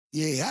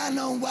Yeah, I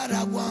know what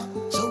I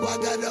want, so I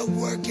gotta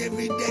work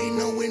every day,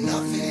 knowing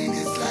nothing in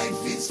this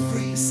life is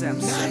free.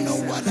 I know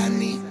what I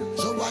need,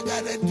 so I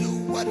gotta do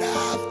what I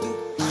have to.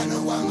 I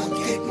know I'ma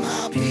get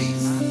my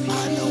piece.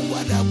 I know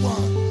what I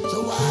want,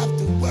 so I have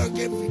to work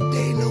every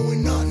day,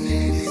 knowing nothing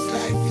in this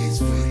life is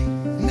free.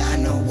 And I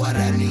know what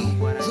I need,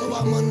 so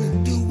I'm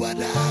gonna do what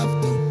I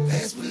have to.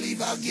 Best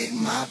believe I'll get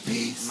my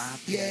piece.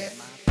 Yeah.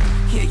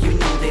 Yeah, you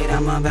know that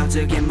I'm about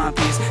to get my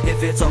piece.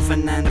 If it's all for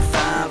 9 to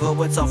 5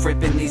 or it's all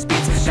ripping these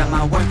beats. Got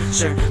my work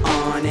shirt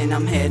on and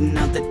I'm heading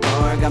out the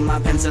door. Got my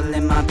pencil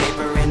and my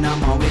paper and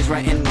I'm always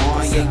writing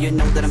more. Yeah, you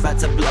know that I'm about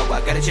to blow.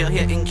 I gotta chill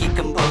here and keep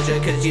composure,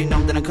 cause you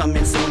know that I'm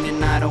coming soon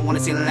and I don't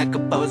wanna seem like a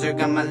poser.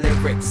 Got my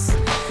lyrics,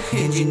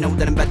 and you know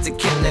that I'm about to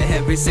kill it.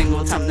 Every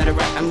single time that I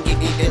rap, I'm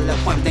getting ill. A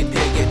point blank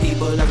period.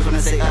 People always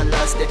wanna say I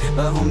lost it,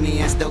 but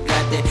homie, I still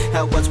got it.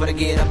 How was what I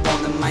get up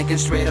on the mic and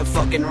straight up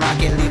fucking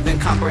rock it, leaving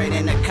concrete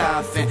in a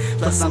coffin.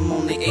 Plus I'm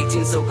only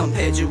 18, so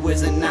compared you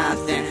is a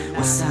nothing.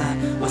 What's up,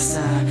 what's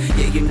up?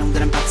 Yeah, you know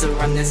that I'm about to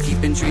run this,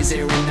 keeping trees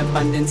here in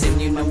abundance.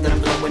 And you know that I'm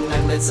blowing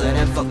nuggets of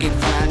that fucking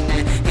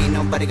flying. Ain't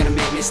nobody gonna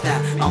make me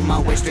stop. On my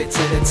way straight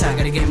to the top.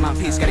 Gotta get my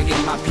piece, gotta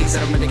get my piece.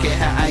 I don't really care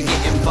how I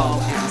get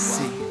involved.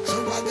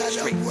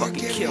 Straight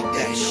fucking kill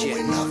that shit.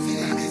 Knowing nothing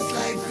in this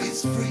life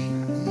is free.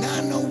 And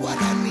I know what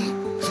I need,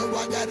 so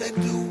I gotta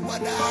do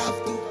what I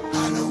have to.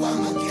 I know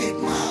I'ma get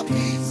my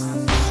piece.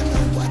 I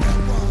know what I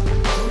want,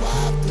 so I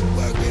have to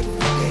work every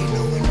day,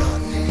 knowing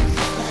nothing in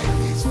this life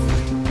is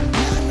free. And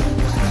I know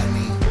what I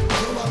need,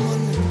 so I'm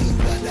gonna do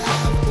what I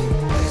have to.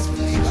 Best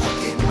believe I'll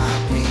get my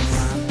piece.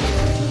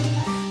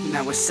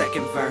 Now it's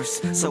second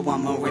verse, so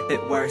I'ma rip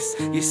it worse.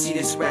 You see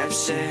this rap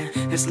shit,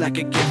 it's like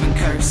a given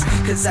curse,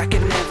 cause I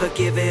can never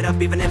give it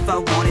up even if I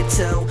wanted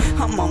to.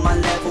 I'm on my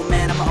level,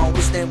 man, I'm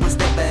always there one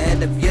step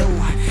ahead of you.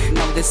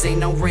 No, this ain't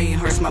no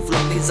rehearse, my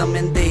flow leads them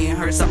in the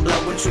hearse. I'm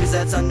blowing trees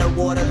that's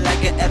underwater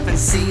like an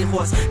F&C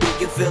horse. Do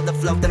you feel the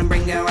flow that I'm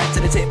bringing right to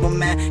the table,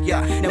 man?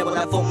 Yeah, never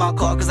lie for my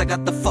call, cause I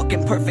got the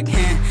fucking perfect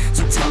hand.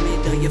 So tell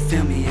me, do you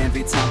feel me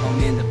every time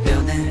I'm in the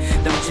building?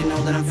 Don't you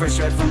know that I'm first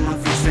right from my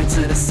feet straight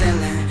to the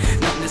ceiling?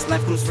 Nothing this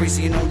life comes free,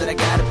 so you know that I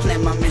gotta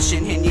plan my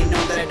mission. And you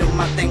know that I do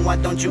my thing, why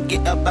don't you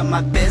get up about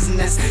my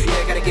business? Yeah,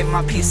 I gotta get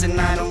my piece and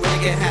I don't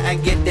really get how I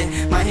get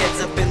it. My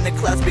head's up in the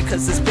clouds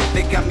because this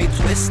pivot got me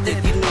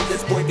twisted. You know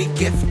this boy be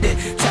gifted,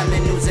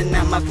 telling news and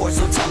out my port.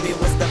 So tell me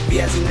what's the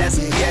BS and that's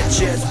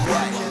bitches,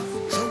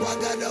 what? So I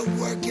gotta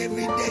work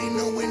every day,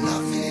 knowing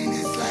nothing in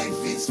this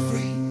life is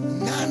free.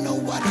 And I know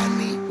what I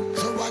need,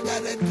 so I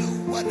gotta do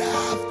what I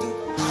have to.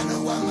 I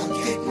know I'ma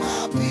get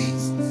my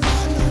piece.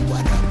 I know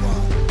what I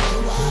want, so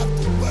I have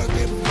to work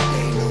every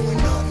day, knowing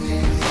nothing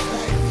in this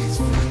life is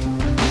free.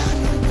 And I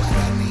know what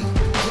I need,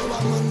 so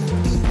I'm gonna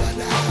do what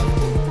I have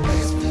to.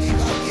 Best believe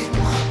I'll get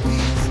my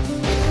piece.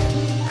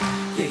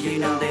 Yeah, you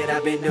know that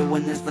I've been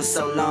doing this for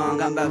so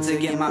long. I'm about to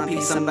get my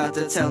piece, I'm about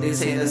to tell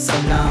these haters so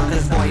long.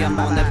 Cause boy, I'm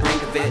on the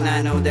brink of it, and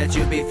I know that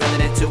you be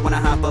feeling it too. When I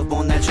hop up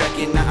on that track,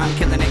 you know I'm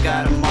killing it,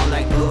 got them all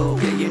like, ooh.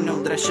 Yeah, you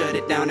know that I shut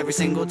it down every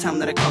single time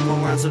that I come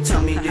around. So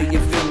tell me, do you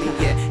feel me?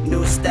 Yeah,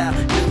 new style,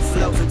 new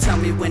flow. So tell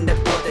me when to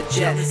board the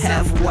jet.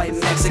 Half white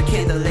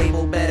Mexican, the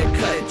label better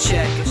cut a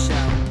check.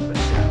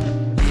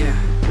 Yeah,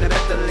 and I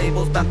bet the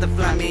label's about to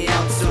fly me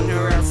out sooner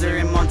or else they're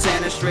in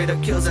Montana, straight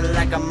up kills it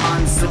like a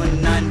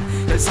monsoon. None,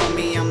 cause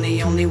homie, I'm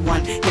the only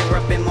one here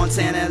up in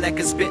Montana that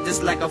can spit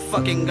just like a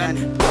fucking gun.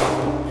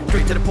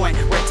 Straight to the point,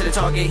 right to the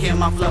target, hear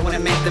my flow and I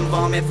make them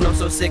vomit. Flow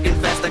so sick and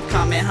fast, I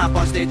comment, hop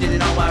on stage and you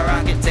know I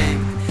rock it, dang.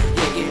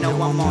 Yeah, you know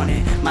I'm on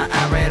it, my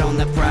eye right on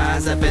the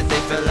prize, I bet they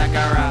feel like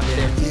I robbed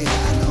it. Yeah,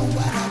 I know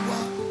what I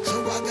want,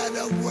 so I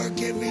gotta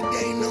work every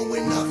day,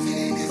 knowing nothing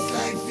in this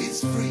life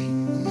is free.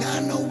 And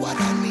I know what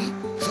I need,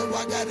 so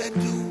I gotta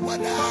do what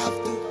I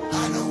have to.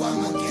 I know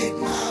I'ma get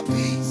my piece.